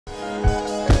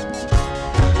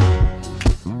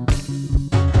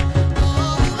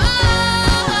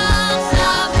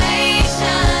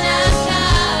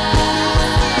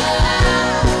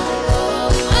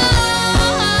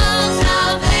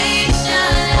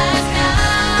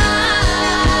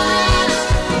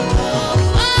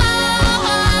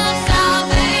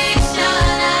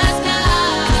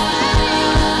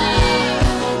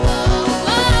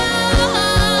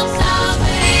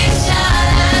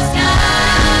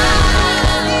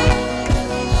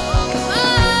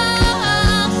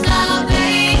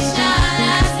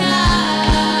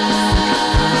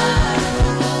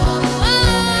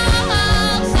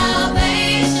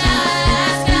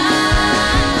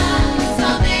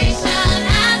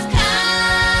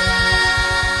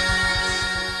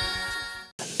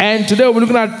And today we're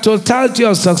looking at Totality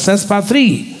of Success, part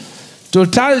 3.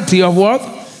 Totality of what?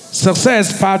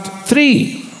 Success, part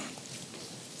 3.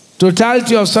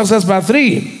 Totality of Success, part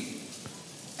 3.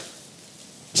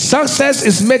 Success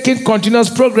is making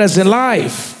continuous progress in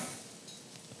life.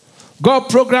 God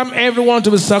programmed everyone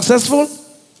to be successful,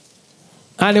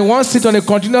 and He wants it on a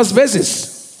continuous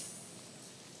basis.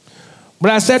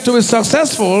 But I said to be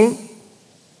successful,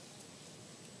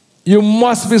 you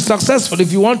must be successful.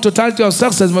 If you want totality of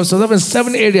success, you must be successful in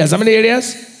 7 areas. How many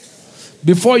areas?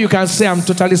 Before you can say, I'm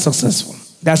totally successful.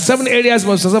 There are 7 areas you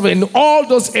must be successful in all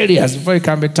those areas before you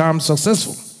can be termed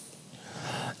successful.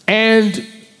 And we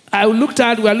are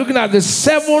looking at the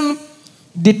 7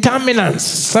 determinants.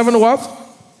 7 what?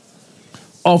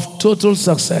 Of total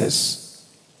success.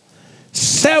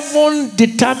 7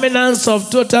 determinants of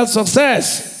total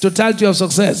success. Totality of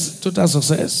success. Total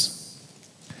success.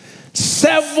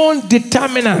 7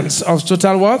 determinants of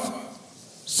total what?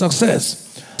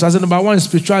 Success. So as number 1 is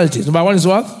spirituality. Number 1 is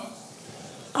what?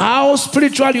 How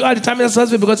spiritual you are determines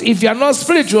success. Because if you are not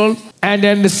spiritual, and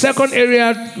then the second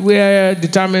area where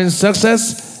determines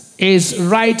success is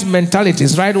right mentality.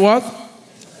 It's right what?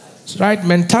 It's right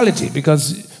mentality.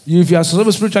 Because if you are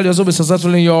successful spiritually, you also be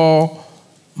successful in your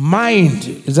mind.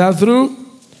 Is that true?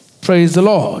 Praise the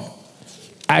Lord.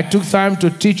 I took time to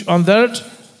teach on that.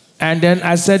 And then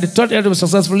I said the third area to be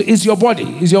successful is your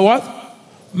body. Is your what?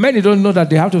 Many don't know that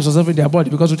they have to be successful in their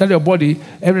body, because without your body,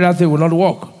 every other thing will not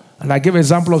work. And I gave an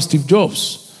example of Steve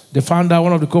Jobs, the founder,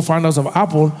 one of the co-founders of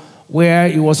Apple, where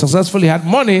he was successful, he had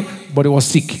money, but he was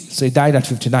sick. So he died at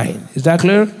 59. Is that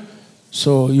clear?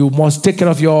 So you must take care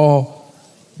of your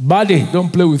body.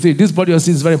 Don't play with it. This body of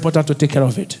sin is very important to take care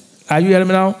of it. Are you hearing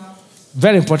me now?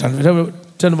 Very important.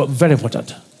 Tell me about very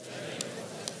important.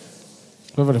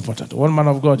 Very, very important. One man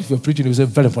of God, if you're preaching, he will say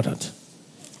very important.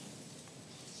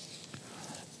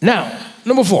 Now,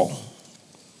 number 4.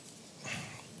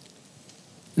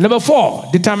 Number 4,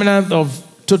 determinant of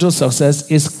total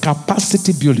success is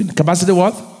capacity building. Capacity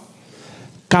what?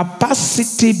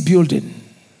 Capacity building.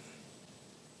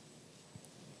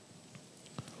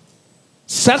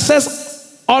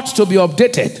 Success ought to be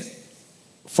updated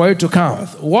for it to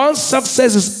count. Once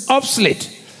success is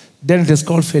obsolete, then it is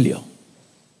called failure.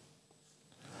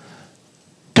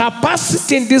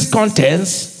 Capacity in this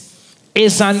context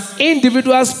is an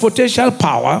individual's potential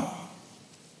power,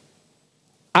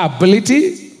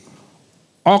 ability,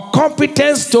 or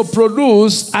competence to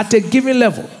produce at a given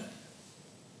level.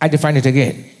 I define it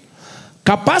again.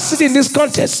 Capacity in this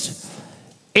context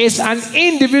is an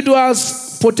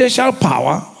individual's potential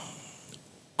power,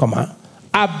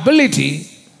 ability,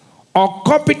 or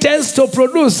competence to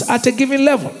produce at a given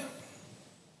level.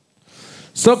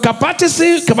 So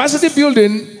capacity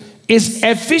building is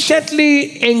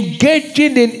efficiently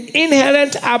engaging in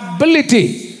inherent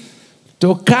ability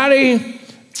to carry,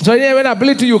 inherent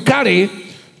ability you carry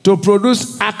to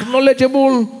produce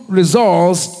acknowledgeable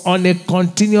results on a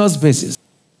continuous basis.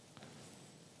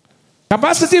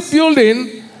 Capacity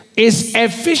building is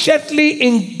efficiently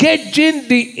engaging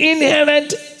the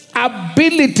inherent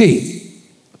ability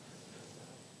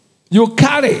you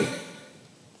carry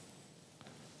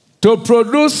to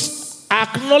produce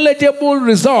acknowledgeable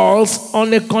results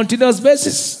on a continuous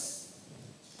basis.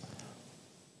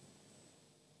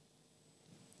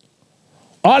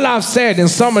 All I've said in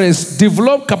summary is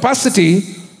develop capacity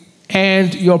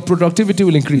and your productivity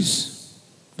will increase.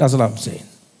 That's what I'm saying.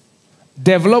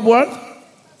 Develop what?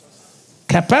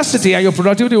 Capacity and your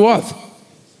productivity what?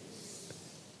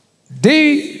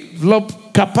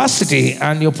 Develop capacity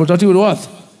and your productivity will what?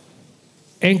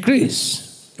 Increase.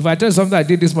 If I tell you something I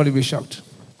did this morning, you'll be shocked.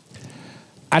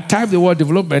 I typed the word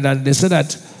development and they said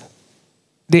that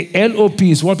the LOP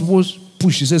is what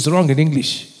push. It says wrong in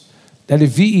English. That the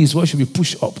VE is what should be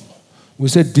pushed up. We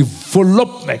said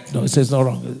development. No, it says not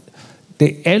wrong.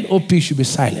 The LOP should be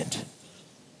silent.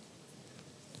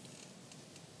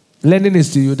 Learning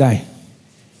is till you die.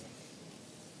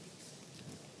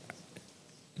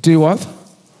 Till you what?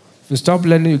 If you stop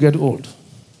learning, you get old.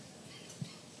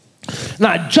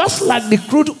 Now, just like the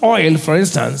crude oil, for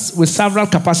instance, with several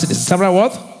capacities, several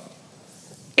what?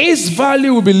 Its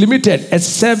value will be limited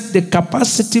except the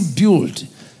capacity built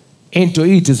into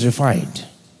it is refined.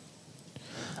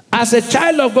 As a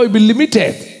child of God, you'll be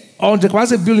limited on the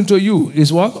capacity built into you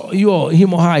is what? You or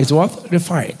him or her is what?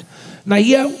 Refined. Now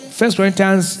here, 1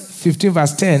 Corinthians 15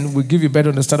 verse 10 will give you better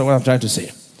understanding of what I'm trying to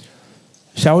say.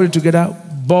 Shall we read together?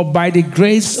 But by the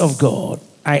grace of God,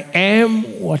 I am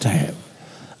what I am.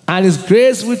 And His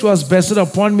grace which was bestowed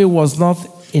upon me was not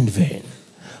in vain.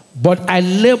 But I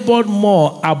labored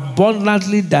more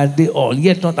abundantly than they all,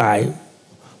 yet not I,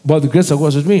 but the grace of God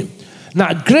was with me.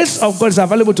 Now, grace of God is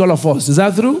available to all of us. Is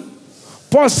that true?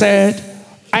 Paul said,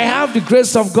 I have the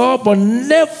grace of God, but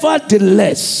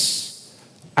nevertheless,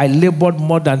 I labored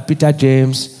more than Peter,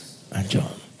 James, and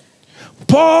John.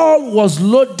 Paul was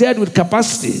loaded with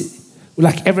capacity,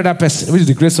 like every other person, which is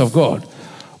the grace of God.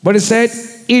 But he said,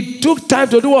 it took time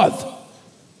to do what?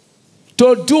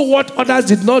 To do what others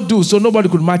did not do, so nobody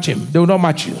could match him. They will not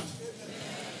match you.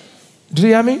 Do you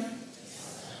hear me?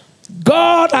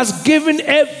 God has given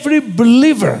every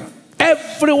believer,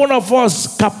 every one of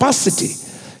us, capacity.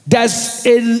 There's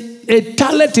a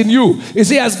talent in you. You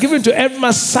see, he has given to every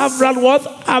man several what?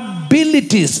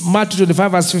 Abilities. Matthew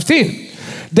 25, verse 15.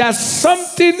 There's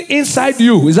something inside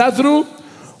you. Is that true?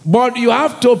 But you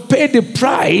have to pay the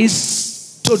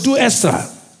price to do extra.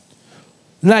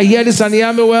 Now, hear this and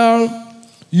hear me well.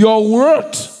 Your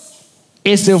worth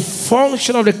is a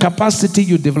function of the capacity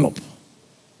you develop.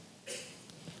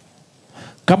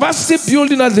 Capacity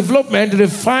building and development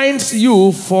refines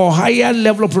you for higher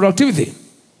level of productivity.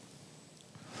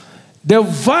 The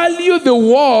value the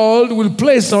world will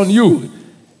place on you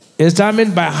is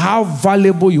determined by how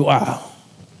valuable you are.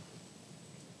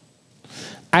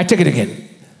 I take it again.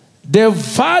 The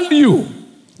value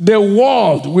the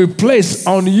world will place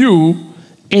on you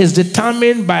is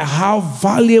determined by how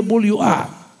valuable you are.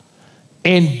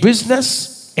 In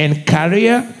business, in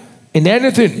career, in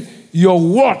anything, your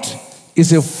worth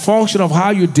is a function of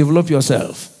how you develop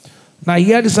yourself. Now,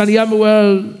 hear this and hear me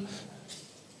well.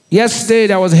 Yesterday,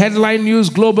 there was headline news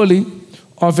globally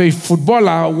of a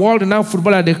footballer, world-renowned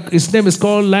footballer. His name is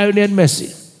called Lionel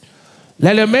Messi.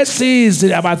 Lionel Messi is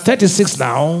about 36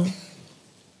 now.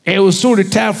 He will soon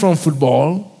retire from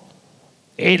football.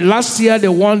 Last year, they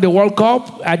won the World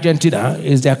Cup. Argentina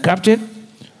is their captain.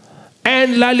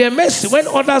 And Lionel Messi, when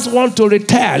others want to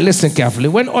retire, listen carefully,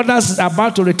 when others are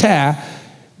about to retire,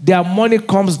 their money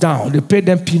comes down. They pay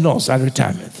them peanuts at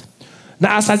retirement.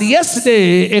 Now, as of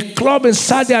yesterday, a club in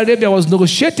Saudi Arabia was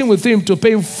negotiating with him to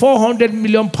pay him 400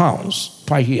 million pounds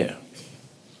per year.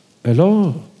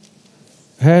 Hello?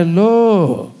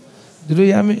 Hello? Did you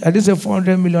hear me? I didn't say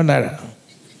 400 million naira.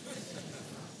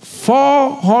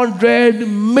 400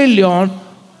 million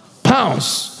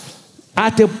pounds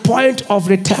at a point of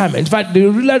retirement. In fact, the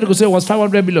real negotiation was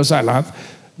 500 million silent.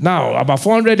 Now, about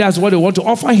 400, that's what they want to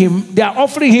offer him. They are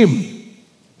offering him.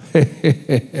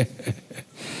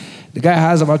 The guy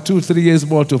has about 2-3 years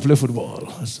more to play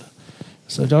football.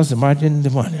 So just imagine the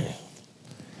money.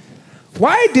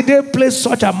 Why did they place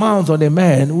such amount on a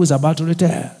man who is about to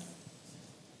retire?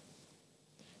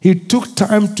 He took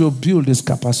time to build his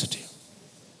capacity.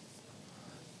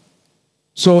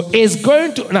 So it's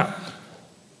going to... Now,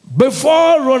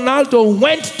 before Ronaldo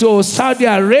went to Saudi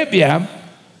Arabia,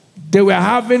 they were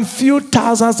having few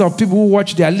thousands of people who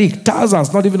watch their league.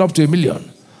 Thousands, not even up to 1 million.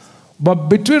 But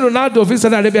between Ronaldo and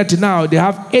Saudi Arabia to now, they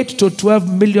have 8 to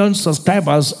 12 million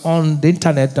subscribers on the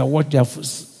internet that watch their...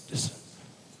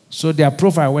 So their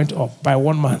profile went up by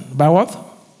one man. By what?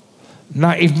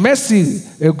 Now, if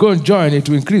Messi go and join, it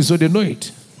will increase, so they know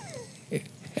it.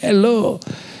 Hello.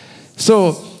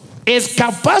 So his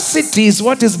capacity is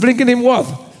what is bringing him what?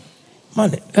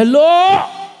 Money. Hello?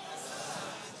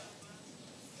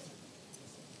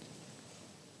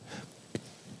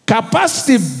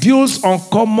 Capacity builds on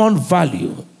common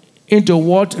value into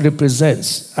what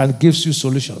represents and gives you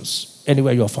solutions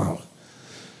anywhere you're found.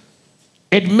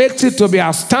 It makes it to be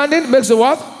outstanding, makes it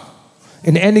what?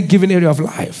 In any given area of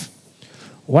life.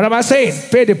 What am I saying?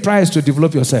 Pay the price to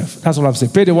develop yourself. That's what I'm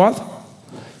saying. Pay the what?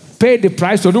 Pay the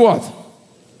price to do what?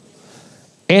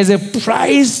 As a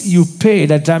price you pay,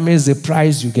 that determines the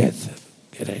price you get.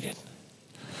 Get it again.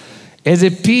 As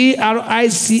a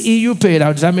PRICE you pay,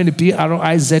 that determines the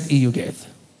PRIZE you get.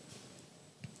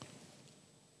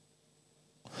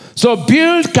 So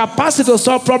build capacity to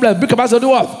solve problems. Build capacity to do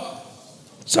what?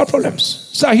 Solve problems.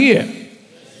 So here.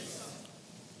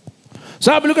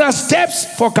 So I'll be looking at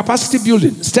steps for capacity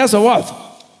building. Steps of what?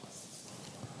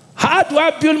 How do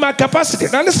I build my capacity?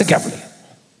 Now listen carefully.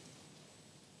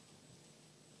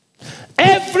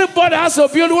 Everybody has to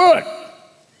build what?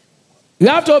 You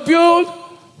have to build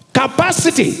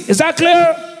capacity. Is that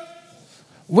clear?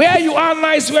 Where you are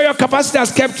now is where your capacity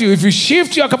has kept you. If you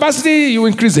shift your capacity, you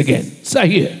increase again. So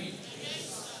here.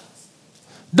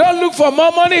 Don't look for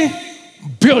more money.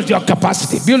 Build your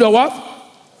capacity. Build your what?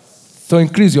 To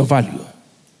increase your value.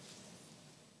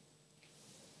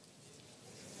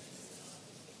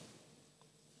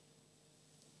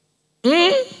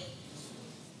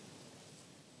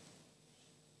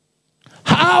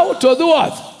 How to do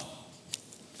what?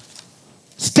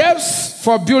 Steps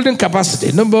for building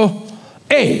capacity. Number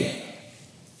A.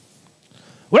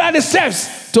 What are the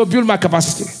steps to build my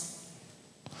capacity?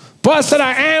 Paul said,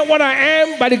 I am what I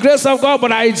am by the grace of God,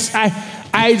 but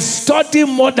I study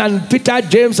more than Peter,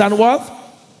 James, and what?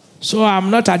 So I'm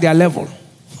not at their level.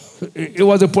 It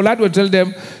was a polite way to tell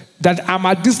them that I'm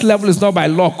at this level is not by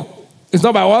luck. It's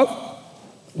not by what?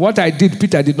 What I did,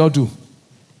 Peter did not do.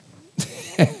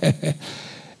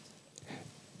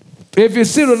 If you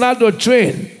see Ronaldo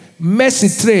train,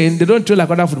 Messi train, they don't train like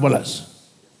other footballers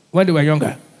when they were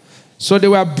younger. So they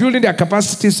were building their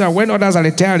capacity so when others are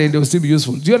retiring, they will still be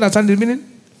useful. Do you understand the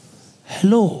meaning?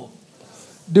 Hello.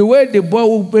 The way the boy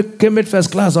who came at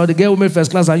first class or the girl who made first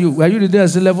class, were you the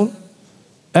same level?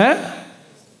 Is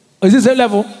it the same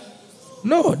level?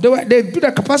 No, they build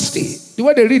their capacity. The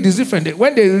way they read is different.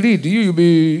 When they read, you'll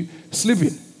be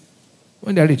sleeping.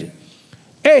 When they read it.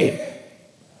 A.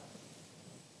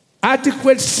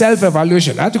 Adequate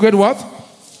self-evaluation. Adequate what?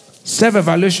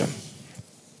 Self-evaluation.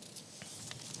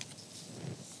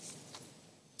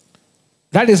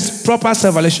 That is proper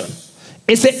self-evaluation.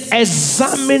 It says,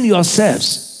 examine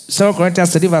yourselves. 2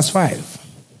 Corinthians 3 verse 5.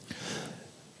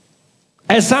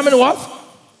 Examine what?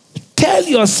 Tell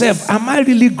yourself, am I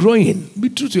really growing? Be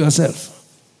true to yourself.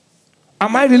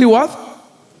 Am I really what?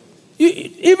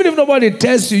 Even if nobody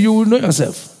tells you, you will know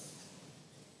yourself.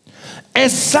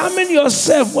 Examine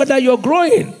yourself whether you're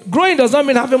growing. Growing does not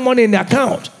mean having money in the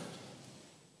account.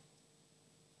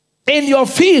 In your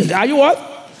field, are you what?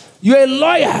 You're a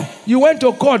lawyer. You went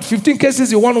to court, 15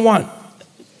 cases, you won 1.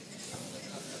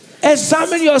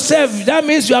 Examine yourself. That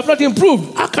means you have not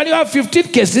improved. How can you have 15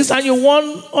 cases and you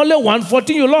won only 1,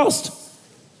 14 you lost?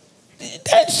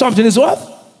 Then something is what?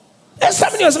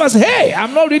 Examine yourself and say, hey,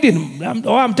 I'm not reading.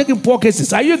 I'm taking poor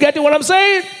cases. Are you getting what I'm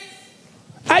saying?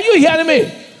 Are you hearing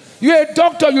me? You're a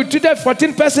doctor. You treated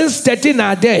 14 persons, 13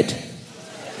 are dead.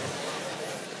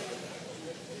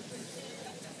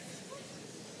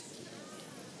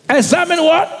 Examine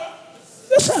what?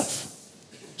 Yourself.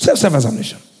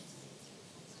 Self-examination.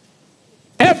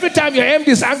 Every time your MD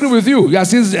is angry with you, you are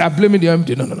still blaming the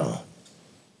MD. No.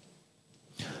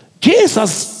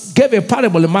 Jesus gave a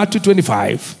parable in Matthew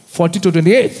 25, 14 to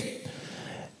 28.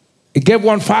 He gave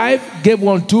one 5, gave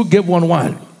one 2, gave one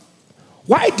 1.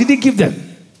 Why did he give them?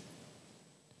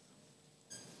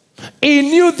 He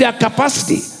knew their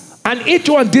capacity, and each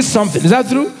one did something. Is that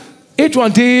true? Each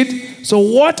one did. So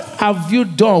what have you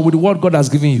done with what God has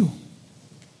given you?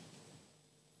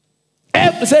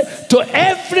 To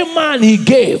every man he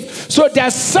gave. So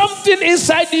there's something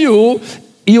inside you.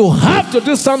 You have to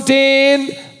do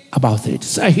something about it.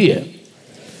 So here,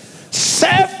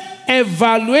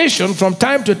 self-evaluation from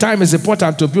time to time is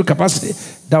important to build capacity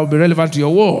that will be relevant to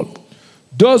your world.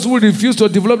 Those who refuse to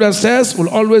develop themselves will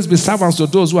always be servants to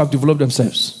those who have developed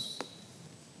themselves.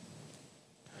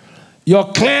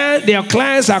 Their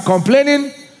clients are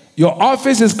complaining. Your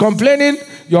office is complaining.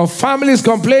 Your family is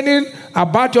complaining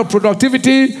about your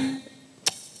productivity.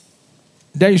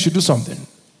 Then you should do something.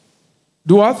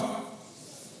 Do what?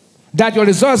 That your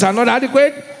results are not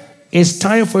adequate. It's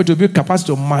time for you to build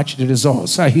capacity to match the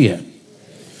results. Right here.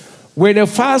 When a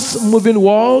fast-moving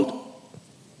world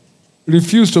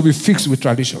refuses to be fixed with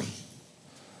tradition,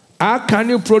 how can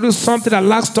you produce something that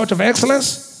lacks touch of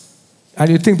excellence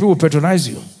and you think people will patronize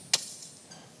you?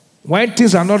 When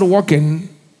things are not working,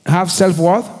 have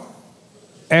self-worth,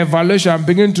 evaluation, and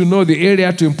begin to know the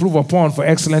area to improve upon for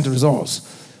excellent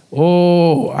results.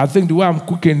 Oh, I think the way I'm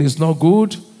cooking is not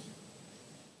good.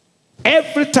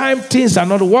 Every time things are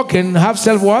not working, have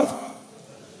self-worth,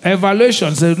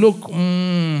 evaluation. Say, look,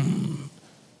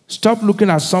 stop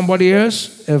looking at somebody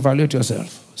else, evaluate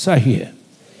yourself. So here.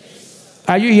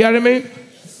 Are you hearing me?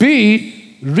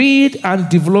 B, read and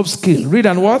develop skill. Read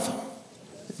and what?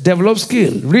 Develop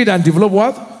skill. Read and develop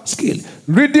what? Skill.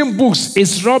 Reading books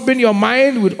is rubbing your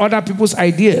mind with other people's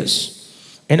ideas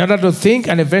in order to think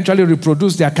and eventually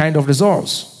reproduce their kind of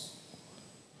results.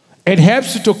 It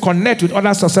helps you to connect with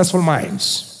other successful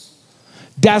minds.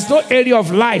 There's no area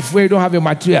of life where you don't have a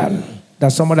material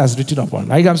that someone has written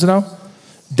upon. Are you guys now?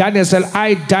 Daniel said,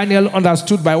 I, Daniel,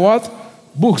 understood by what?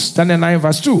 Books. Daniel 9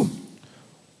 verse 2.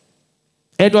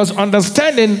 It was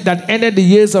understanding that ended the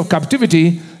years of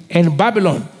captivity in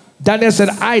Babylon. Daniel said,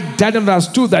 I, Daniel,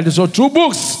 understood that it was through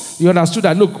books. You understood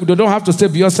that, look, they don't have to stay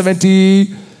beyond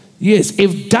 70 years.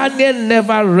 If Daniel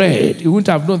never read, he wouldn't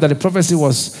have known that the prophecy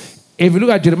was. If you look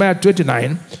at Jeremiah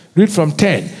 29, read from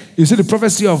 10, you see the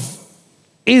prophecy of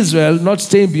Israel not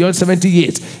staying beyond 70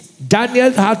 years.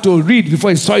 Daniel had to read before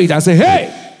he saw it and say,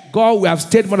 hey, God, we have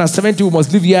stayed more than 70, we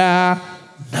must live here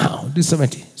now. This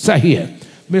 70. So here,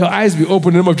 may your eyes be open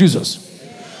in the name of Jesus.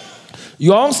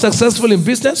 You're unsuccessful in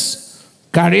business,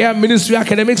 career, ministry,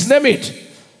 academics, name it.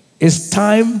 It's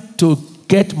time to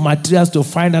get materials to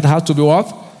find out how to be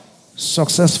what?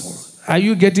 Successful. Are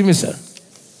you getting me, sir?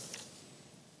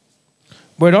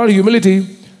 But in all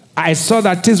humility, I saw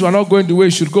that things were not going the way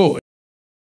it should go.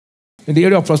 In the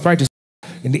area of prosperity,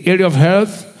 in the area of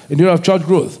health, in the area of church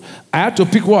growth. I had to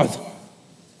pick what?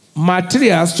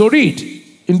 Materials to read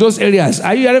in those areas.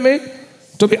 Are you hearing me?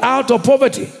 To be out of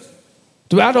poverty.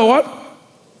 To be out of what?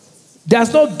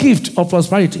 There's no gift of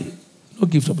prosperity. No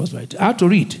gift of prosperity. I have to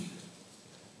read.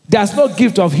 There's no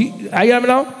gift of, are you hearing me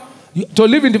now? To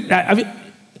live in the,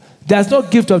 there's no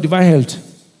gift of divine health.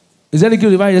 Is there any gift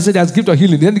of divine health? They say there's gift of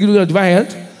healing. Is there any gift of divine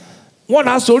health? One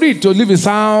has to read to live in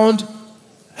sound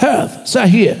health. So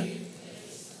here.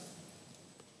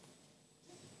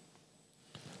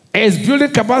 It's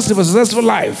building capacity for successful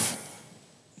life.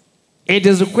 It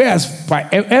is required by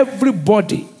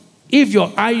everybody. If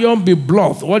your iron be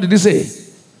blunt, what did he say?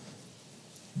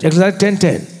 Exercise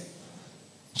 10:10.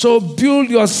 So build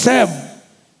yourself,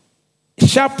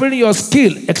 sharpen your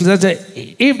skill.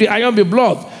 If the iron be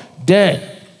blunt, then,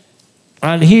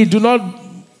 and he do not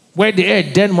wear the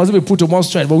edge, then must be put to more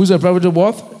strength. But who's the private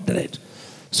what? The edge.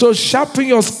 So sharpen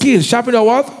your skill, sharpen your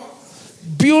what?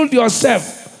 Build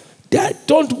yourself.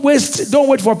 Don't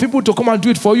wait for people to come and do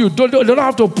it for you. They don't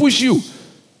have to push you.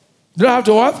 They don't have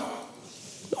to what?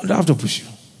 They don't have to push you.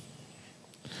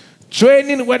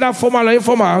 Training, whether formal or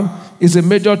informal, is a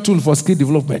major tool for skill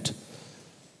development.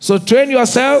 So train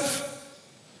yourself,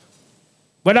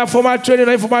 whether formal training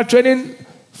or informal training,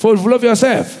 for develop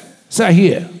yourself. Say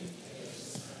here.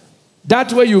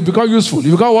 That way you become useful.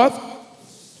 You become what?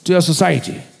 To your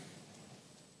society.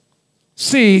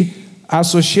 C,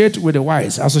 associate with the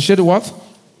wise. Associate what?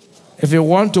 If you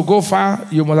want to go far,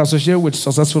 you must associate with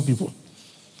successful people.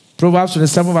 Proverbs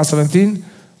 27 verse 17,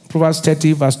 Proverbs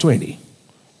 30 verse 20.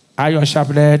 Iron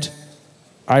sharpened,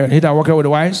 iron. He that worketh with the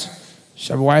wise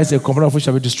shall be wise, a company of which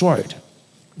shall be destroyed.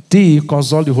 D,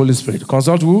 consult the Holy Spirit.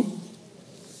 Consult who?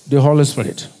 The Holy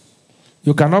Spirit.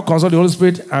 You cannot consult the Holy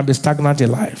Spirit and be stagnant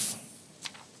in life.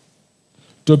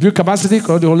 To build capacity,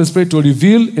 consult the Holy Spirit to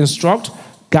reveal, instruct,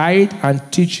 guide, and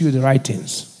teach you the right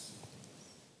things.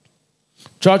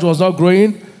 Church was not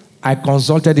growing. I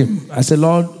consulted him. I said,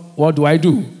 Lord, what do I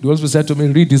do? The Holy Spirit said to me,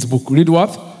 read this book. Read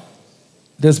what?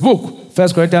 This book. 1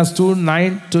 Corinthians 2,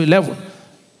 9 to 11.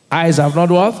 Eyes have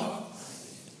not what?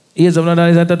 Ears have not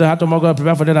entered the heart of God,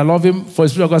 prepare for them that love him. For the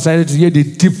Spirit of God said to hear the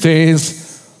deep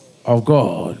things of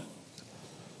God.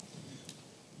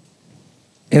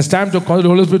 It's time to consult the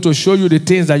Holy Spirit to show you the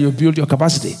things that you build your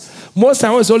capacity. Most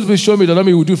times when the Holy Spirit show me, the Lord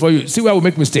will do it for you. See where we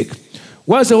make mistake.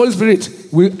 Once the Holy Spirit,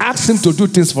 we ask him to do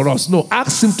things for us. No,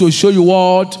 ask him to show you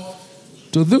what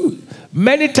to do.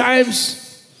 Many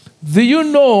times, do you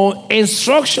know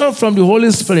instruction from the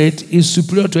Holy Spirit is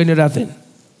superior to any other thing?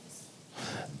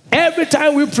 Every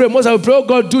time we pray, most of we pray, oh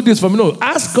God, do this for me. No,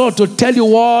 ask God to tell you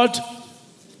what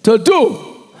to do.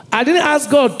 I didn't ask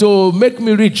God to make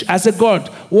me rich. I said, God,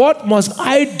 what must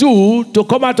I do to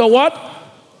come out of what?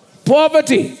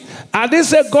 Poverty. I didn't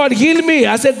say, God, heal me.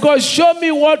 I said, God, show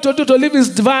me what to do to live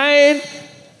his divine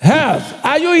health.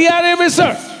 Are you hearing me,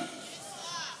 sir?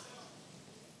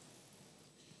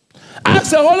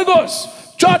 Ask the Holy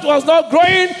Ghost. Church was not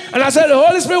growing, and I said, the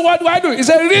Holy Spirit, what do I do? He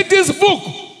said, read this book.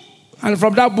 And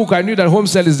from that book, I knew that home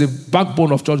cell is the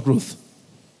backbone of church growth.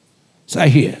 So I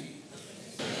hear.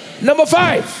 Number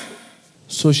 5,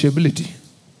 sociability.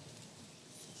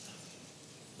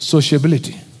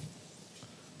 Sociability.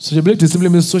 Sociability simply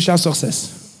means social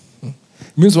success.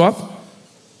 Means what?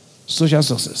 Social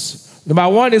success. Number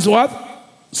 1 is what?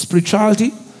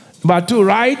 Spirituality. Number 2,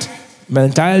 right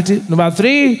mentality. Number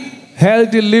 3,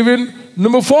 healthy living.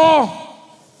 Number 4.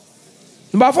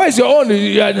 Number 4 is your own.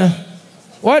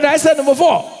 What did I say? Number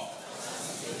 4.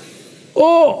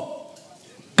 Oh,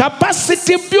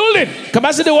 capacity building.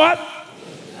 Capacity what?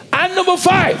 And number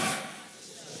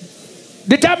 5,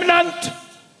 determinant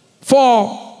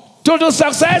for total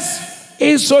success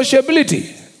is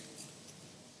sociability.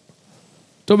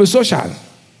 To be social.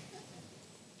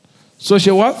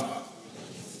 Social what?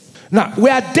 Now, we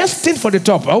are destined for the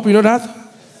top. I hope you know that.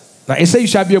 Now, it says you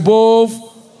shall be above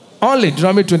only.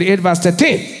 Deuteronomy 28 verse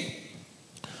 13.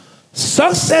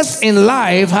 Success in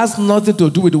life has nothing to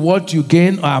do with what you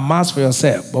gain or amass for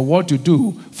yourself, but what you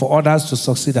do for others to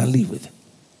succeed and live with.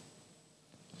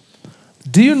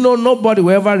 Do you know nobody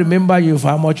will ever remember you for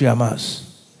how much you amass?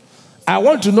 I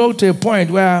want to know to a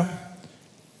point where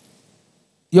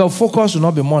your focus will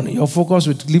not be money. Your focus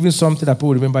will be living something that people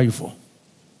will remember you for.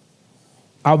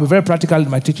 I'll be very practical in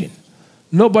my teaching.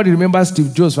 Nobody remembers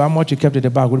Steve Jobs for how much he kept in the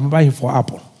bag. We remember him for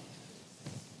Apple.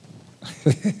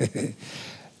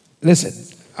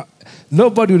 Listen,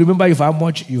 nobody will remember you for how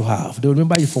much you have. They will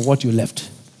remember you for what you left.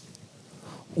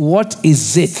 What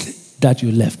is it that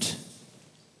you left?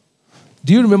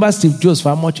 Do you remember Steve Jobs for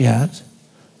how much he had?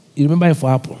 You remember him for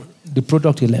Apple, the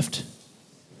product he left.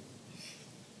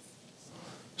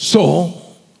 So,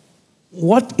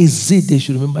 what is it they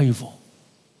should remember you for?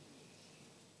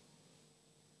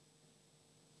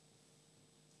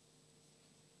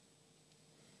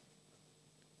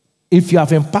 If you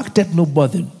have impacted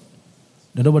nobody,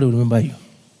 then nobody will remember you.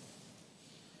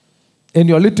 In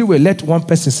your little way, let one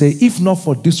person say, if not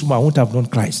for this woman, I wouldn't have known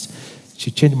Christ.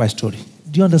 She changed my story.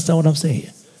 Do you understand what I'm saying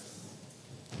here?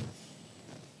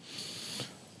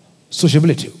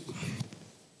 Sociability.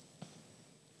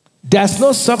 There's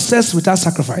no success without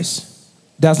sacrifice.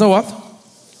 There's no what?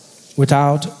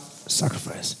 Without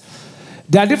sacrifice.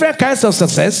 There are different kinds of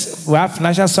success. We have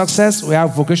financial success, we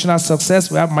have vocational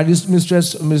success, we have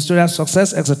ministerial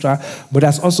success, etc. But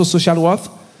there's also social what?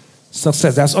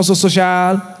 Success. There's also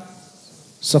social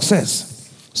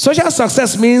success. Social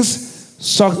success means,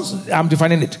 I'm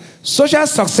defining it. Social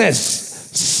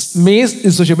success means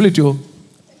is sociability.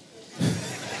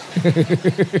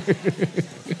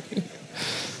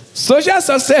 Social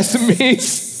success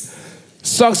means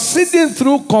succeeding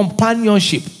through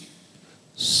companionship.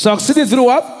 Succeeding through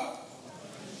what?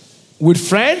 With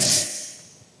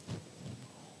friends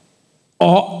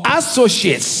or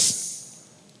associates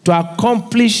to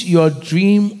accomplish your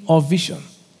dream or vision.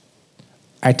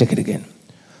 I take it again.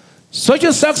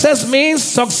 Social success means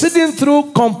succeeding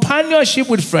through companionship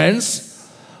with friends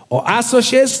or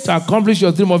associates to accomplish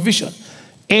your dream or vision.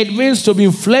 It means to be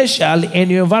influential in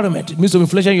your environment. It means to be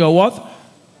influential in your what?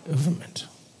 Environment.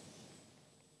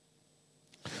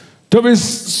 To be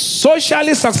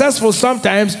socially successful,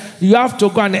 sometimes you have to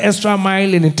go an extra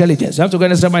mile in intelligence. You have to go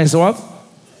an extra mile and say, what?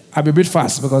 I'll be a bit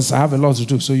fast because I have a lot to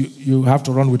do, so you have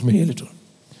to run with me a little.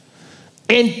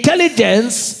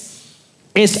 Intelligence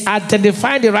is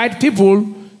identifying the right people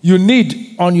you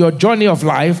need on your journey of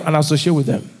life and associate with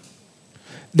them.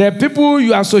 The people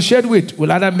you associate with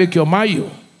will either make you or mar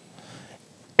you.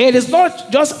 It is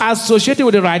not just associating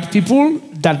with the right people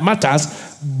that matters,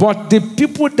 but the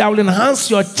people that will enhance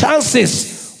your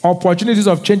chances, opportunities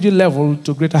of changing level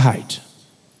to greater height.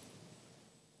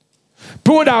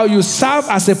 People that you serve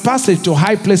as a passage to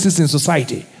high places in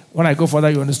society. When I go further,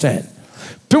 you understand.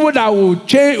 People that will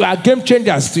change, are game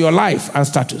changers to your life and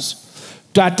status.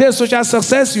 To attain social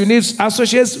success, you need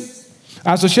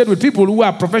associate with people who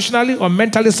are professionally or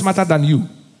mentally smarter than you.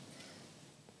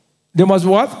 They must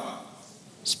be what?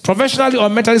 Professionally or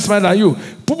mentally smarter than you.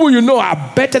 People you know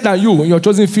are better than you in your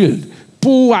chosen field.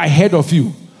 People who are ahead of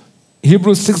you.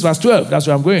 Hebrews 6 verse 12. That's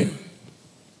where I'm going.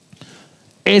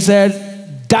 It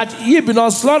said, that ye be not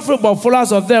slothful, but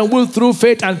followers of them will through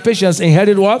faith and patience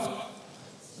inherit what?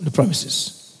 The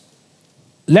promises.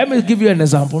 Let me give you an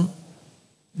example.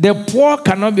 The poor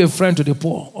cannot be a friend to the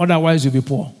poor. Otherwise, you'll be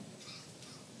poor.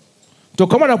 To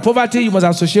come out of poverty, you must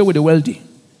associate with the wealthy.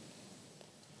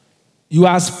 You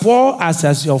are as poor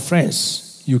as your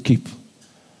friends you keep.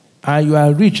 And you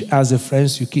are rich as the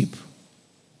friends you keep.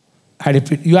 I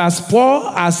repeat, you are as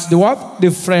poor as the what?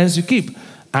 The friends you keep.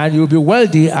 And you'll be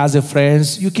wealthy as the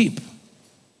friends you keep.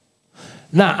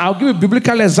 Now, I'll give you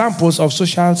biblical examples of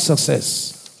social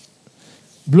success.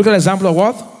 Biblical example of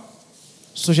what?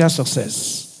 Social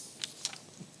success.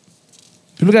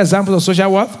 Biblical example of social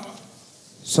what?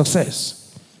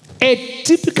 Success. A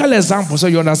typical example, so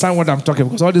you understand what I'm talking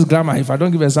about. Because all this grammar, if I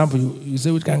don't give an example, you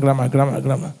say which kind of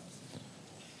grammar.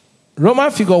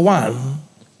 Roman figure 1,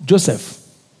 Joseph.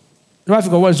 Roman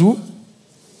figure 1 is who?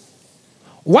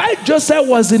 While Joseph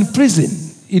was in prison,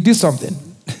 he did something.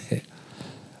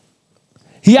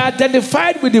 He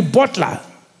identified with the butler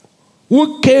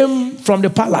who came from the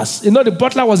palace. You know, the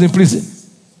butler was in prison.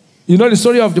 You know the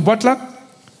story of the butler?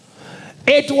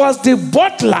 It was the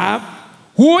butler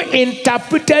who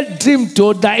interpreted dream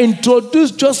to that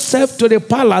introduced Joseph to the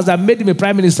palace and made him a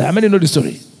prime minister. How many know the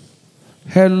story?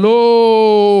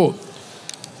 Hello.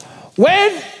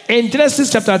 When in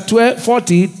Genesis chapter 12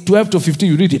 to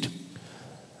 15, you read it.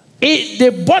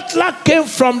 The butler came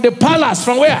from the palace.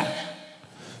 From where?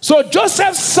 So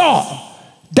Joseph saw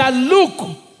that,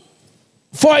 look,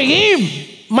 for him,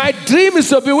 my dream is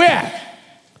to be where?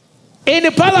 In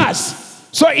the palace.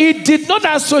 So he did not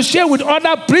associate with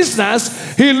other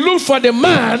prisoners. He looked for the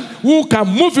man who can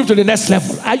move him to the next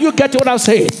level. Are you getting what I'm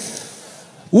saying?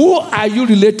 Who are you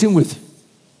relating with?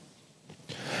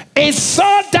 He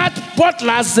saw that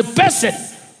butler as the person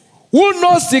who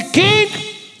knows the king,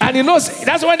 and he knows.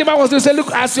 That's why the man was going to say,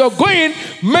 look, as you're going,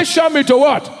 measure me to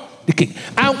what? The king.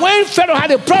 And when Pharaoh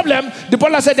had a problem, the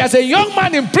butler said, there's a young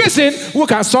man in prison who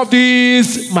can solve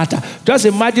this matter. Just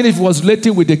imagine if he was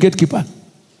relating with the gatekeeper.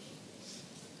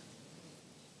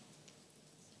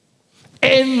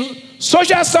 In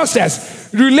social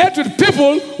success, relate with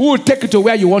people who will take you to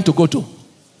where you want to go to.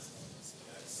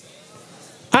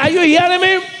 Are you hearing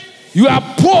me? You are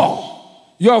poor.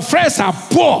 Your friends are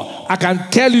poor. I can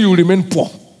tell you, you remain poor.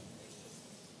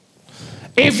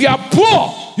 If you are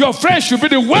poor, your friends should be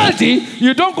the wealthy.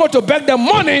 You don't go to beg them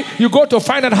money. You go to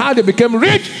find out how they became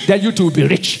rich. Then you too will be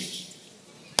rich.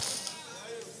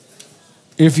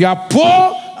 If you are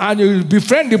poor and you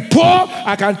befriend the poor,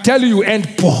 I can tell you, you end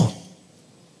poor.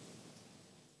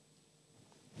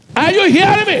 Are you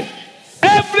hearing me?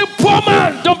 Every poor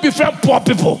man don't befriend poor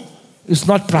people. It's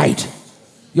not pride.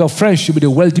 Your friends should be the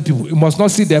wealthy people. You must not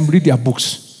see them read their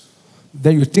books.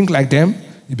 Then you think like them.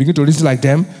 You begin to reason like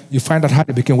them. You find out how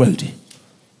they became wealthy.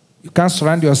 You can't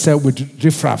surround yourself with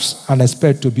riffraffs and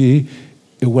expect to be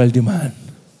a wealthy man.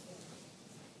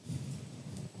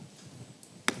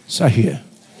 So here.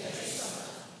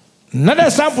 Another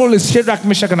example is Shadrach,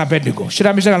 Meshach, and Abednego.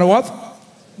 Shadrach, Meshach, and what?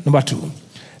 Number 2.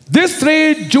 These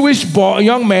 3 Jewish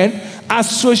young men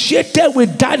associated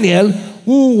with Daniel,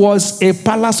 who was a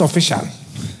palace official.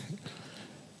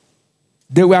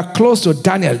 They were close to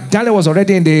Daniel. Daniel was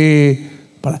already in the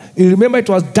palace. You remember it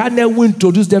was Daniel who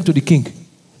introduced them to the king.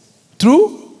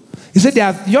 True? He said, there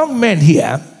are young men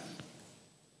here.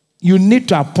 You need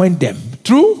to appoint them.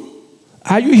 True?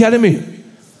 Are you hearing me?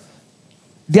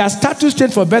 Their status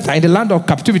changed for better in the land of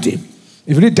captivity.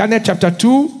 If you read Daniel chapter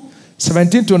 2,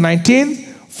 17 to 19,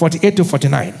 48 to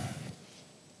 49.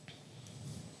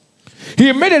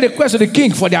 He made a request to the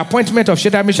king for the appointment of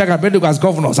Shadrach, Meshach, and Abednego as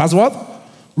governors. As what?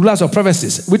 Rulers of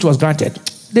provinces, which was granted.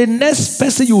 The next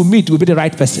person you will meet will be the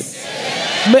right person.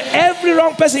 Yeah. May every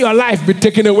wrong person in your life be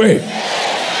taken away. Yeah.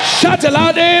 Shout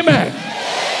aloud, amen.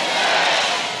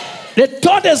 Yeah. The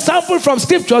third example from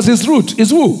scriptures is Ruth.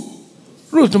 Is who?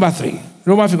 Ruth number 3.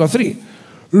 Roman figure 3.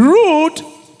 Ruth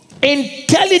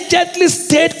intelligently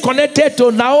stayed connected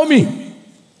to Naomi,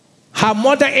 her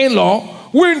mother-in-law,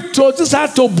 who introduced her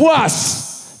to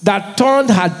Boaz, that turned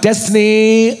her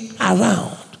destiny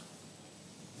around.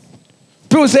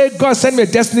 People say, God sent me a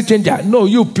destiny changer. No,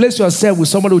 you place yourself with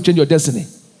somebody who will change your destiny.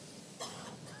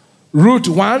 Ruth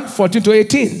 1, 14 to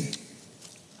 18.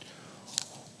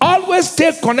 Always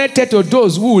stay connected to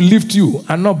those who will lift you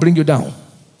and not bring you down.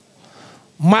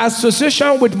 My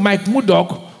association with Mike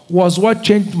Murdoch was what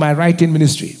changed my writing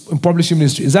ministry, and publishing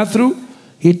ministry. Is that true?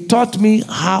 He taught me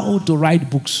how to write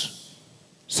books.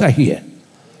 So here.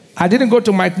 I didn't go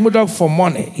to Mike Murdoch for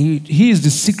money. He is the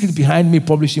secret behind me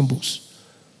publishing books.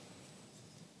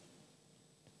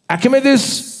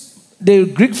 Archimedes, the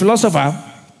Greek philosopher,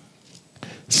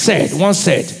 once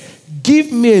said,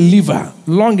 give me a lever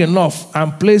long enough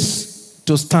and place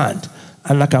to stand,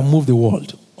 and I can move the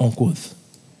world, unquote.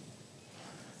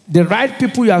 The right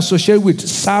people you associate with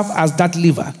serve as that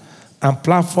lever and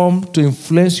platform to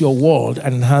influence your world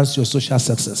and enhance your social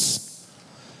success.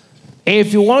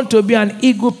 If you want to be an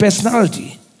ego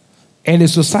personality in a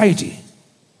society,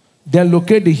 then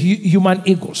locate the human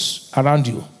egos around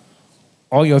you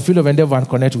or your field of endeavor and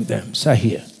connect with them. So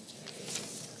here.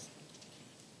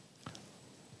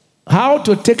 How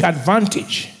to take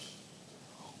advantage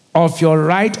of your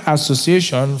right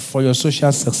association for your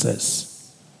social success.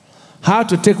 How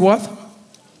to take what?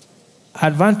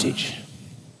 Advantage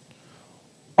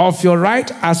of your right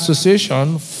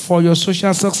association for your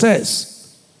social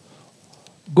success.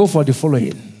 Go for the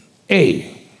following.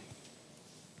 A,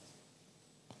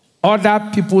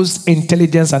 other people's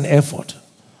intelligence and effort.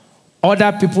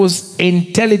 Other people's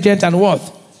intelligence and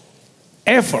what?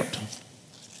 Effort.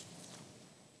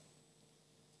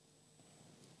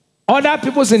 Other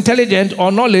people's intelligence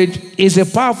or knowledge is a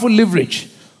powerful leverage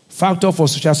factor for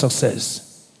social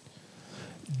success.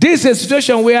 This is a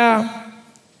situation where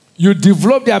you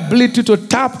develop the ability to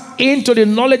tap into the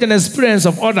knowledge and experience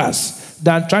of others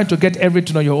than trying to get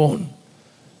everything on your own.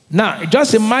 Now,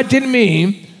 just imagine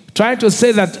me trying to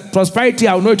say that prosperity,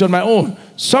 I'll know it on my own.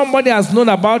 Somebody has known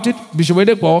about it, Bishop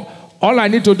Oyedepo. All I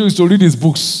need to do is to read his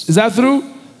books. Is that true?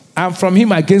 And from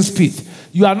him I gain speed.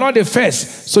 You are not the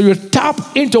first. So you tap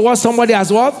into what somebody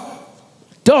has what?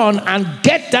 Done and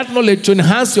get that knowledge to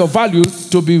enhance your value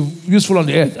to be useful on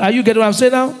the earth. Are you getting what I'm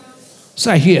saying now?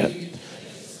 So here.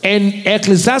 In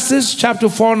Ecclesiastes chapter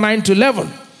 4, 9 to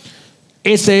 11,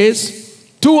 it says,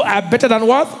 2 are better than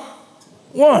what?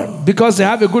 1, because they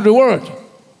have a good reward.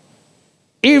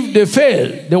 If they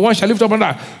fail, the one shall lift up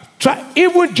another.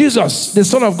 Even Jesus, the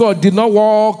Son of God, did not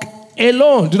walk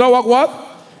alone. Did not walk what?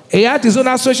 He had his own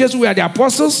associates who were the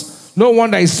apostles. No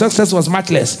wonder his success was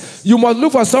matchless. You must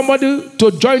look for somebody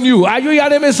to join you. Are you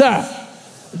hearing me, sir?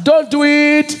 Don't do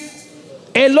it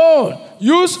alone.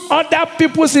 Use other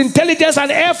people's intelligence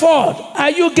and effort.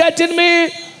 Are you getting me?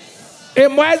 A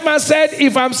wise man said,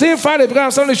 if I'm seeing far,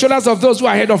 because I'm on the shoulders of those who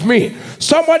are ahead of me.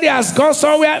 Somebody has gone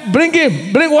somewhere, bring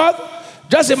him. Bring what?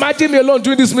 Just imagine me alone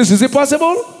doing this mission. Is it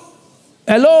possible?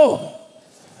 Hello?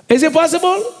 Is it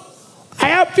possible? I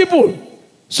have people.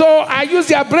 So I use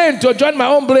their brain to join my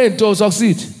own brain to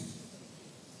succeed.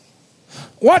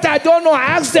 What I don't know, I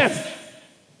ask them.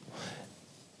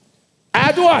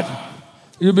 I do what?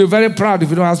 You'll be very proud if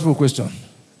you don't ask people a question.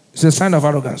 It's a sign of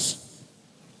arrogance.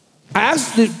 I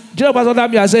asked the general pastor under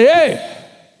me, I say,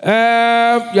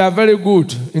 hey, you are very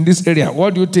good in this area.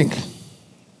 What do you think?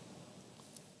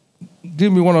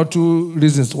 Give me one or two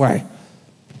reasons why.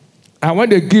 And when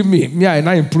they give me, I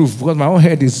now improve because my own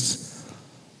head is,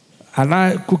 and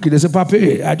I cook it. They say,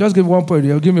 Papi, I just give 1 point,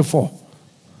 they'll give me 4.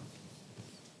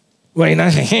 When I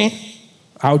say,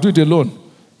 I'll do it alone.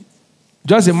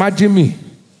 Just imagine me,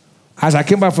 as I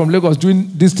came back from Lagos doing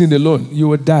this thing alone, you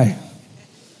would die.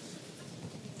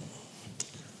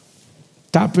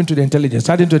 Tap into the intelligence.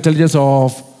 Add into the intelligence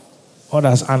of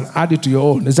others and add it to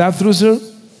your own. Is that true, sir?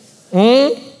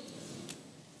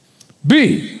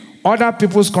 B, other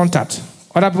people's contact.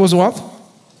 Other people's what?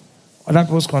 Other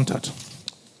people's contact.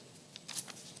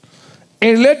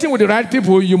 In relating with the right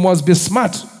people, you must be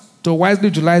smart to wisely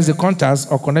utilize the contacts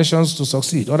or connections to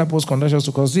succeed. Other people's connections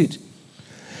to succeed.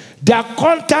 Their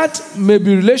contact may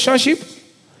be relationship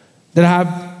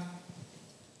that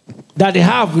they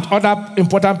have with other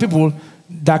important people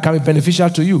that can be beneficial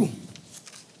to you.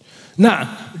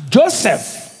 Now,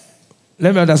 Joseph,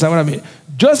 let me understand what I mean.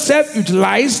 Joseph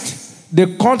utilized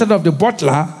the contact of the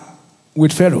butler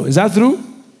with Pharaoh. Is that true?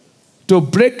 To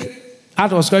break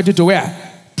out of obscurity to where?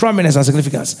 Prominence and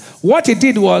significance. What he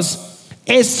did was,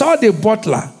 he saw the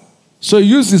butler, so he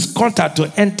used his contact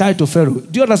to enter into Pharaoh.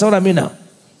 Do you understand what I mean now?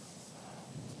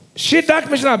 Shadrach,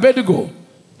 Meshach, and Abednego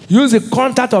used the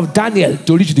contact of Daniel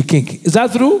to reach the king. Is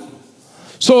that true?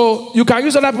 So you can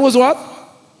use other people's what?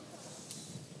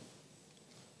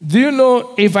 Do you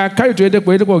know if I carry you to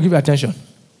Edeko, Edeko will give you attention.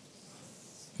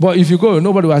 But if you go,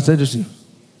 nobody will attend to you.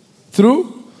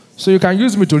 True? So you can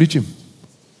use me to reach him.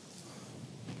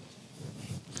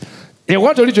 They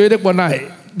want to reach Edeko now.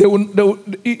 They will,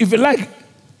 if you like,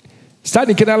 start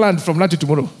in Canaan land from now to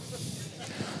tomorrow.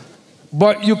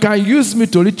 But you can use me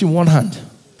to reach in one hand.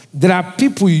 There are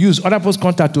people you use other people's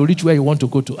contact to reach where you want to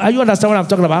go to. Are you understand what I'm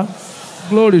talking about?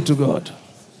 Glory to God.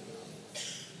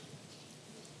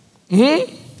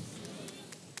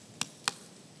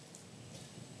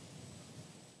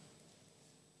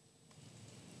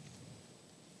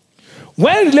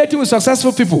 When relating with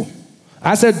successful people,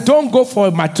 I said, don't go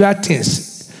for material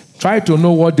things. Try to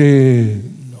know what they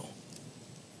know.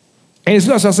 And it's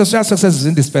not social success is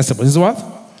indispensable. Is what?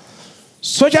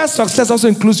 Social success also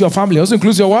includes your family. Also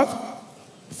includes your what?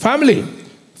 Family.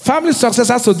 Family success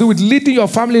has to do with leading your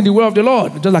family in the way of the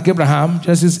Lord. Just like Abraham,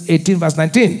 Genesis 18, verse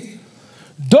 19.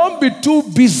 Don't be too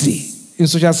busy in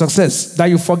social success that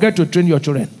you forget to train your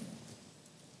children.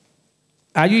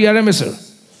 Are you hearing me, sir?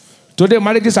 Today,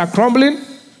 marriages are crumbling.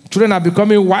 Children are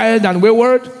becoming wild and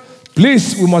wayward.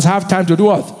 Please, we must have time to do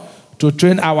what? To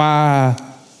train our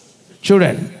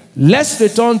children. Let's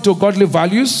return to godly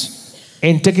values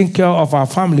in taking care of our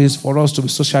families for us to be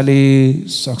socially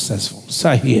successful.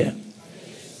 So here.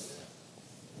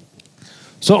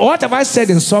 So what have I said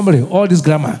in summary? All this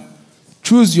grammar.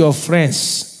 Choose your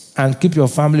friends and keep your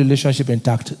family relationship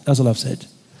intact. That's all I've said.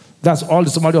 That's all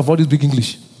the summary of all this big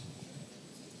English.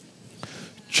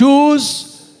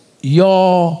 Choose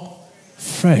your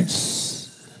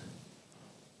friends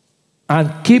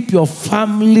and keep your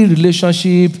family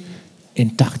relationship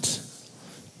intact.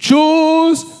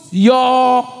 Choose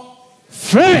your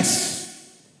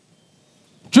friends.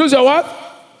 Choose your what?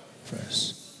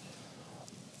 Friends.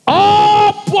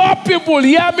 All poor people,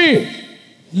 hear me.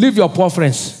 Leave your poor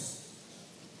friends.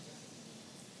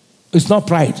 It's not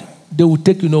pride. They will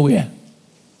take you nowhere.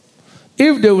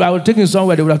 If they were taking you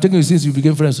somewhere, they would have taken you since you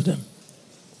became friends with them.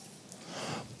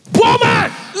 Poor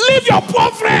man, leave your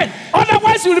poor friend.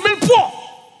 Otherwise, you remain poor.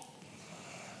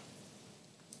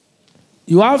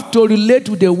 You have to relate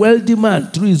with a wealthy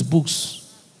man through his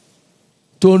books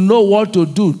to know what to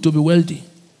do to be wealthy.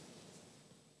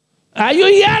 Are you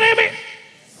hearing me?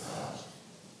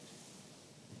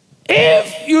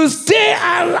 If you stay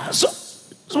around,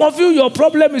 some of you, your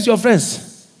problem is your friends.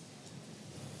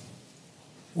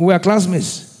 We are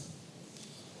classmates.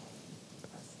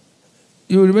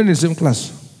 You remain in the same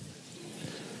class.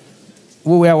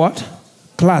 We were what?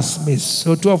 Classmates.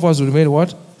 So two of us will remain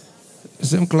what? The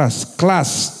same class.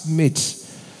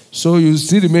 Classmates. So you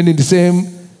still remain in the same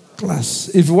class.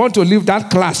 If you want to leave that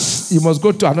class, you must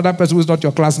go to another person who is not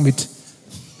your classmate.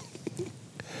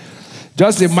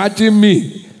 Just imagine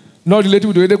me Not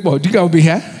related to anything. Do you think I will be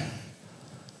here?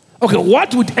 Okay,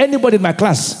 what would anybody in my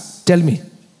class tell me?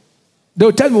 They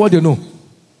will tell me what they know.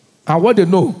 And what they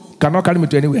know cannot carry me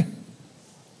to anywhere.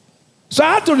 So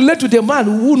I have to relate to the man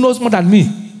who knows more than me.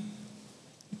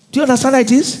 Do you understand how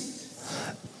it is?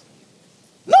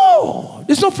 No.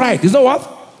 There's no pride. There's no what?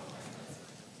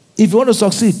 If you want to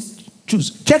succeed,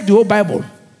 choose. Check the whole Bible.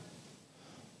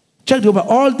 Check the whole Bible.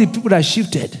 All the people that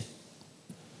shifted,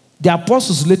 the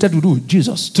apostles related to who?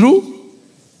 Jesus. True?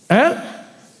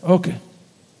 Okay.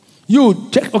 You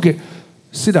check. Okay.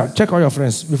 Sit down. Check all your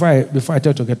friends before I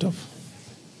tell you to get up.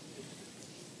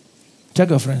 Check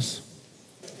your friends.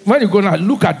 When you go now,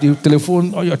 look at the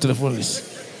telephone or your telephone list.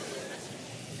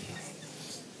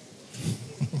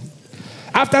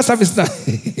 After service now,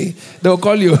 they will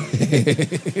call you.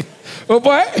 Oh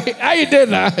boy, how you doing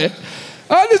now?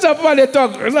 All these people they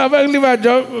talk. Now I'm leave my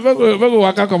job. I'm going to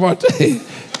work out. Come out.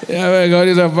 Yeah, all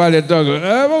these people they talk.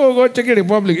 I'm going to go Chicken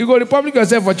Republic. You go Republic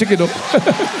yourself for chicken.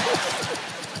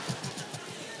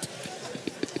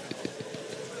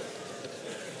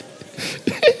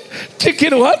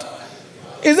 Chicken what?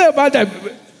 Is that about that?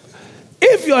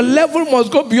 If your level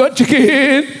must go beyond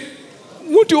chicken,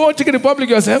 would you want Chicken Republic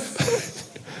yourself?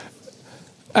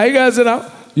 Are you guys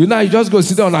now? You just go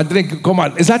sit down and drink. Come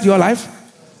on. Is that your life?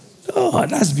 Oh,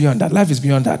 that's beyond that. Life is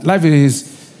beyond that. Life is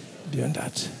beyond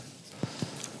that.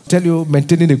 Tell you,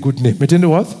 maintaining a good name. Maintaining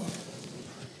what?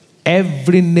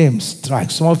 Every name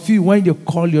strikes. Some of you, when you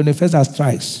call your name, first that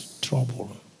strikes. Trouble.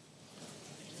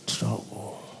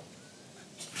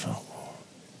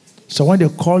 So when they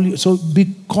call you, so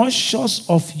be conscious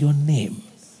of your name.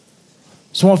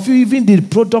 Some of you, even the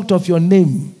product of your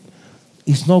name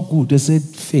is not good. They say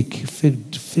fake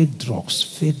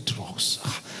drugs.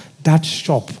 That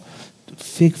shop,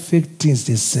 fake things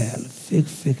they sell, fake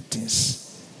things.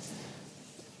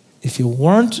 If you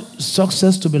want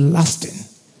success to be lasting,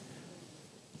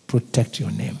 protect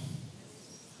your name.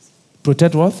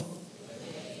 Protect what?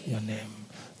 Your name.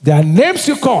 There are names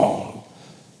you call.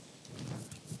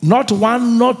 Not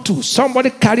one, not two. Somebody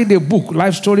carried a book,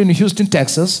 life story in Houston,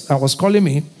 Texas, and was calling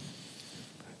me.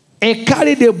 He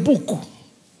carried a book,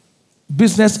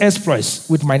 Business Exploits,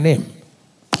 with my name.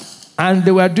 And they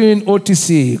were doing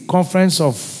OTC, Conference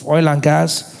of Oil and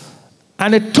Gas.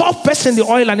 And a top person in the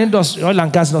oil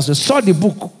and gas industry saw the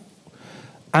book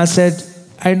and said,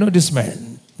 I know this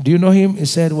man. Do you know him? He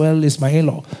said, well, it's my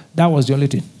in-law. That was the only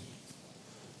thing.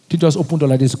 He just opened door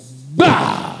like this,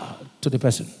 bah, to the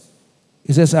person.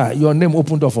 He says, your name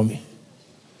opened up for me.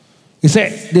 He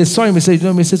said, they saw him, he said, you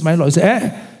know, Mrs. My in-law. He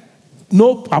said,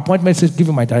 no appointment, he said, give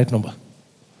him my direct number.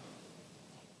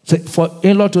 Say, for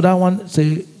in-law to that one,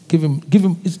 say, give him.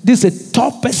 This is a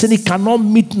top person he cannot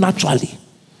meet naturally.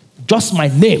 Just my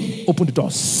name opened the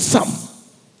door. Sam.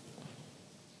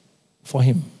 For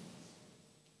him.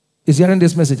 He's hearing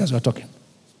this message as we're talking.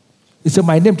 He said,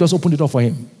 my name just opened the door for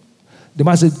him. The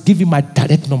man said, give him my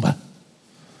direct number.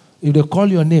 If they call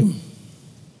your name,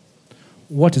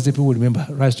 what is it people will remember?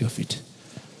 Rise to your feet.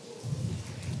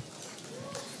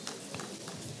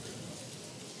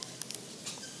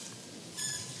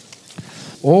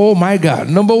 Oh my God.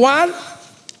 Number one,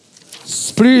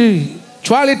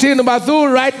 spirituality. Number two,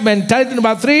 right mentality.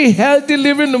 Number three, healthy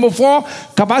living. Number four,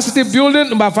 capacity building.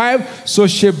 Number five,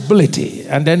 sociability.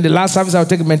 And then the last service I'll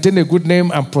take, maintain a good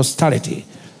name and prosperity.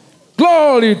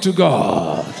 Glory to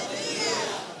God.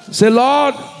 Say,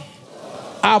 Lord,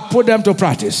 I'll put them to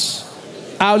practice.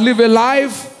 I'll live a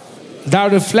life that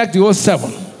will reflect the old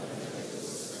seven.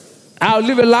 I'll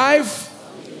live a life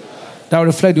that will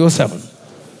reflect the old seven.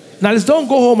 Now, let's don't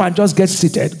go home and just get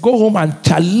seated. Go home and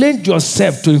challenge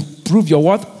yourself to improve your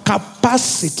what?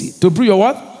 Capacity. To improve your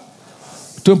what?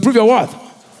 To improve your what?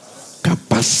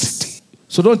 Capacity.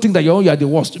 So don't think that you are the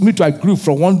worst. You need to agree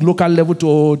from one local level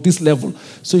to this level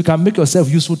so you can make yourself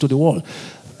useful to the world.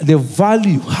 The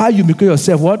value, how you make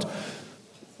yourself what?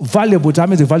 Valuable. That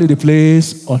means the value they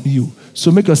place on you.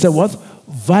 So make yourself what?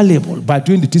 Valuable by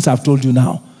doing the things I've told you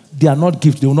now. They are not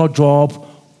gifts. They will not drop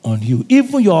on you.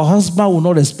 Even your husband will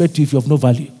not respect you if you have no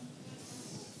value.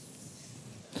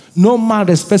 No man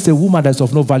respects a woman that's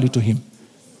of no value to him.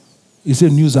 It's a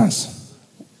nuisance.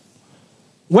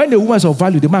 When the woman is of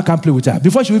value, the man can't play with her.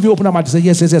 Before she will even open her mouth to say,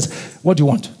 yes, what do you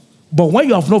want? But when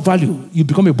you have no value, you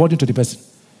become a burden to the person.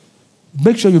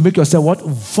 Make sure you make yourself what?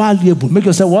 Valuable. Make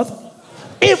yourself what?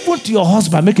 Even to your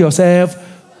husband, make yourself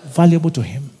valuable to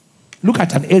him. Look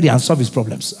at an area and solve his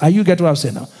problems. Are you getting what I'm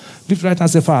saying now? Lift right hand and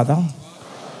say, Father,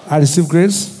 I receive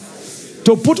grace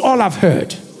to put all I've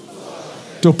heard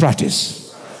to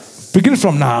practice. Begin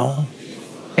from now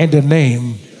in the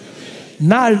name.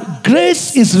 Now,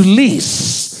 grace is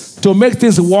released to make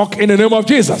things work in the name of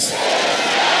Jesus.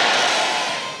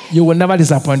 You will never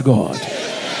disappoint God.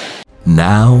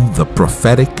 Now the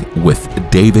prophetic with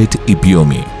David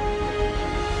Ibiyeomie.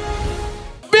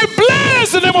 Be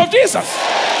blessed in the name of Jesus.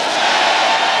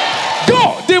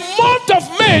 Go. The month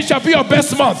of May shall be your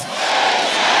best month.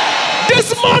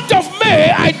 This month of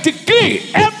May, I decree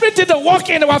everything that work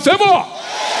in our favor.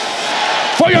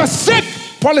 For your sake,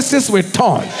 policies will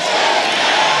turn.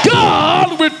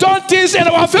 God will turn things in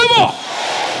our favor.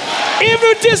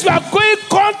 Even things we are going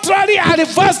contrary and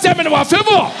reverse them in our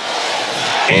favor.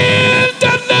 In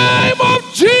the name of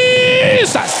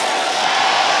Jesus.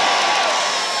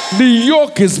 The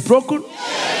yoke is broken.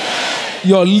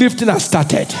 Your lifting has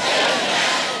started.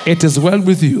 It is well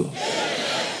with you.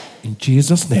 In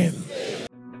Jesus' name.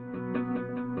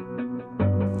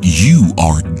 You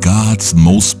are God's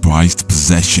most prized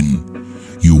possession.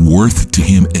 Your worth to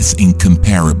Him is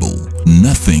incomparable.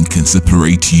 Nothing can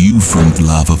separate you from the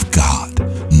love of God.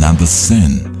 Not the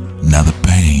sin, not the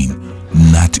pain,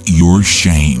 not your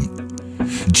shame.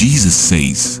 Jesus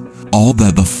says, all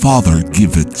that the Father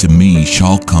giveth to me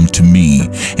shall come to me,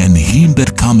 and him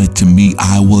that cometh to me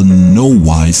I will no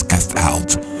wise cast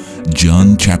out.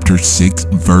 John chapter 6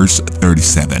 verse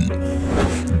 37.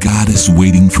 God is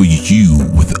waiting for you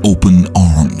with open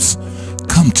arms.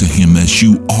 Come to Him as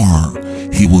you are.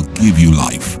 He will give you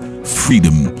life,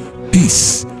 freedom,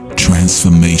 peace,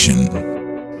 transformation.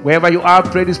 Wherever you are,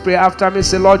 pray this prayer after me.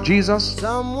 Say, Lord Jesus,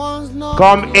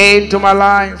 come into my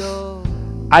life.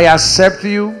 I accept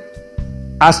you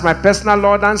as my personal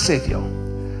Lord and Savior.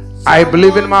 I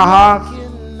believe in my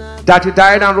heart that you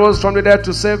died and rose from the dead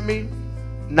to save me.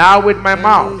 Now with my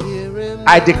mouth,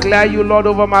 I declare you Lord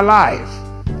over my life.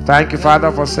 Thank you,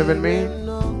 Father, for saving me.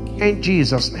 In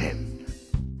Jesus' name.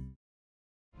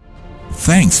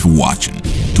 Thanks for watching.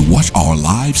 To watch our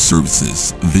live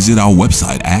services, visit our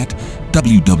website at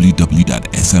www.smhos.org.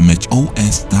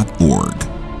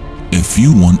 If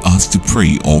you want us to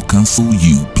pray or counsel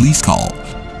you, please call.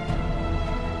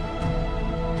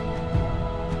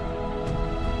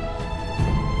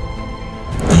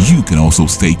 You can also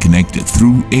stay connected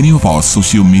through any of our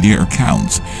social media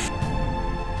accounts.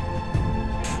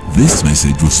 This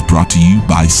message was brought to you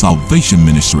by Salvation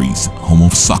Ministries, Home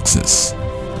of Success.